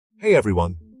Hey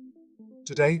everyone!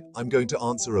 Today I'm going to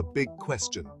answer a big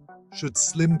question. Should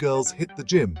slim girls hit the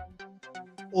gym?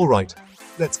 Alright,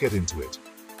 let's get into it.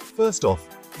 First off,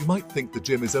 you might think the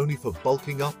gym is only for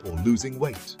bulking up or losing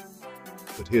weight.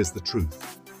 But here's the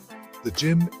truth. The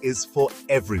gym is for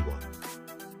everyone.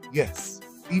 Yes,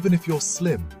 even if you're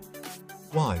slim.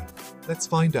 Why? Let's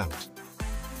find out.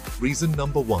 Reason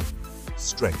number 1.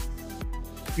 Strength.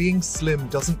 Being slim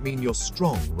doesn't mean you're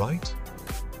strong, right?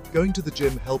 Going to the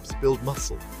gym helps build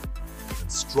muscle, and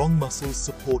strong muscles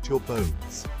support your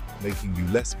bones, making you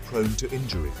less prone to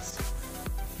injuries.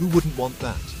 Who wouldn't want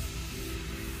that?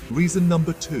 Reason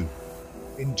number 2.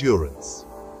 Endurance.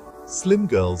 Slim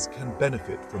girls can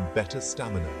benefit from better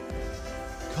stamina.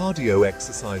 Cardio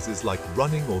exercises like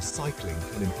running or cycling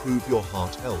can improve your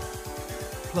heart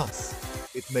health. Plus,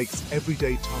 it makes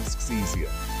everyday tasks easier.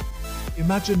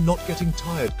 Imagine not getting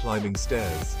tired climbing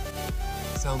stairs.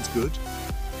 Sounds good?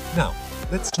 Now,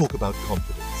 let's talk about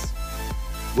confidence.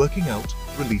 Working out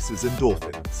releases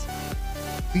endorphins.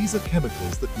 These are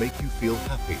chemicals that make you feel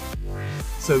happy.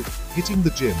 So, hitting the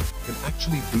gym can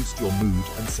actually boost your mood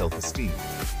and self-esteem.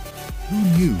 Who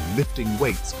knew lifting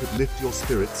weights could lift your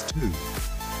spirits too?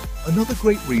 Another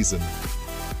great reason,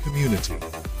 community.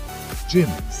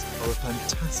 Gyms are a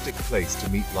fantastic place to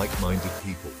meet like-minded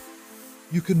people.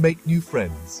 You can make new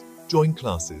friends, join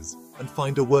classes, and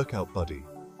find a workout buddy.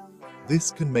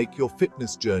 This can make your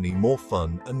fitness journey more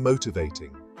fun and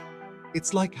motivating.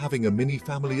 It's like having a mini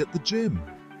family at the gym.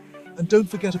 And don't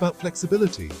forget about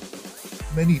flexibility.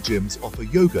 Many gyms offer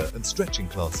yoga and stretching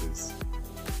classes.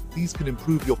 These can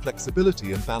improve your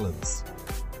flexibility and balance.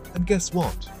 And guess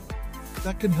what?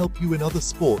 That can help you in other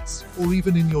sports or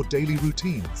even in your daily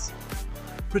routines.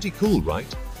 Pretty cool,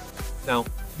 right? Now,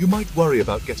 you might worry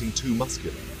about getting too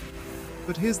muscular.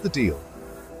 But here's the deal.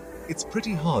 It's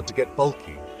pretty hard to get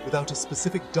bulky without a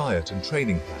specific diet and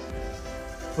training plan.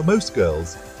 For most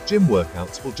girls, gym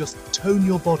workouts will just tone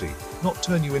your body, not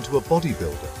turn you into a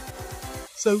bodybuilder.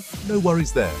 So, no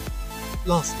worries there.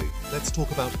 Lastly, let's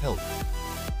talk about health.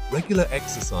 Regular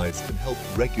exercise can help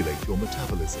regulate your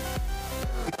metabolism.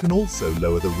 It can also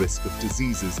lower the risk of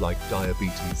diseases like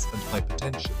diabetes and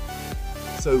hypertension.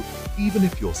 So, even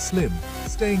if you're slim,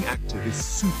 staying active is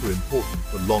super important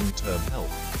for long-term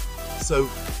health. So,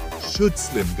 should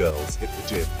slim girls hit the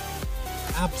gym?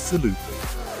 Absolutely.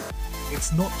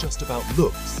 It's not just about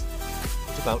looks,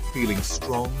 but about feeling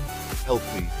strong,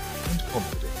 healthy, and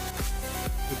confident.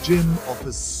 The gym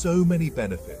offers so many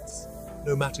benefits,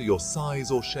 no matter your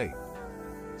size or shape.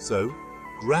 So,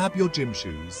 grab your gym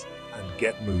shoes and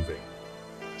get moving.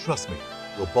 Trust me,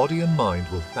 your body and mind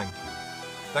will thank you.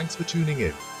 Thanks for tuning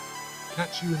in.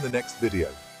 Catch you in the next video.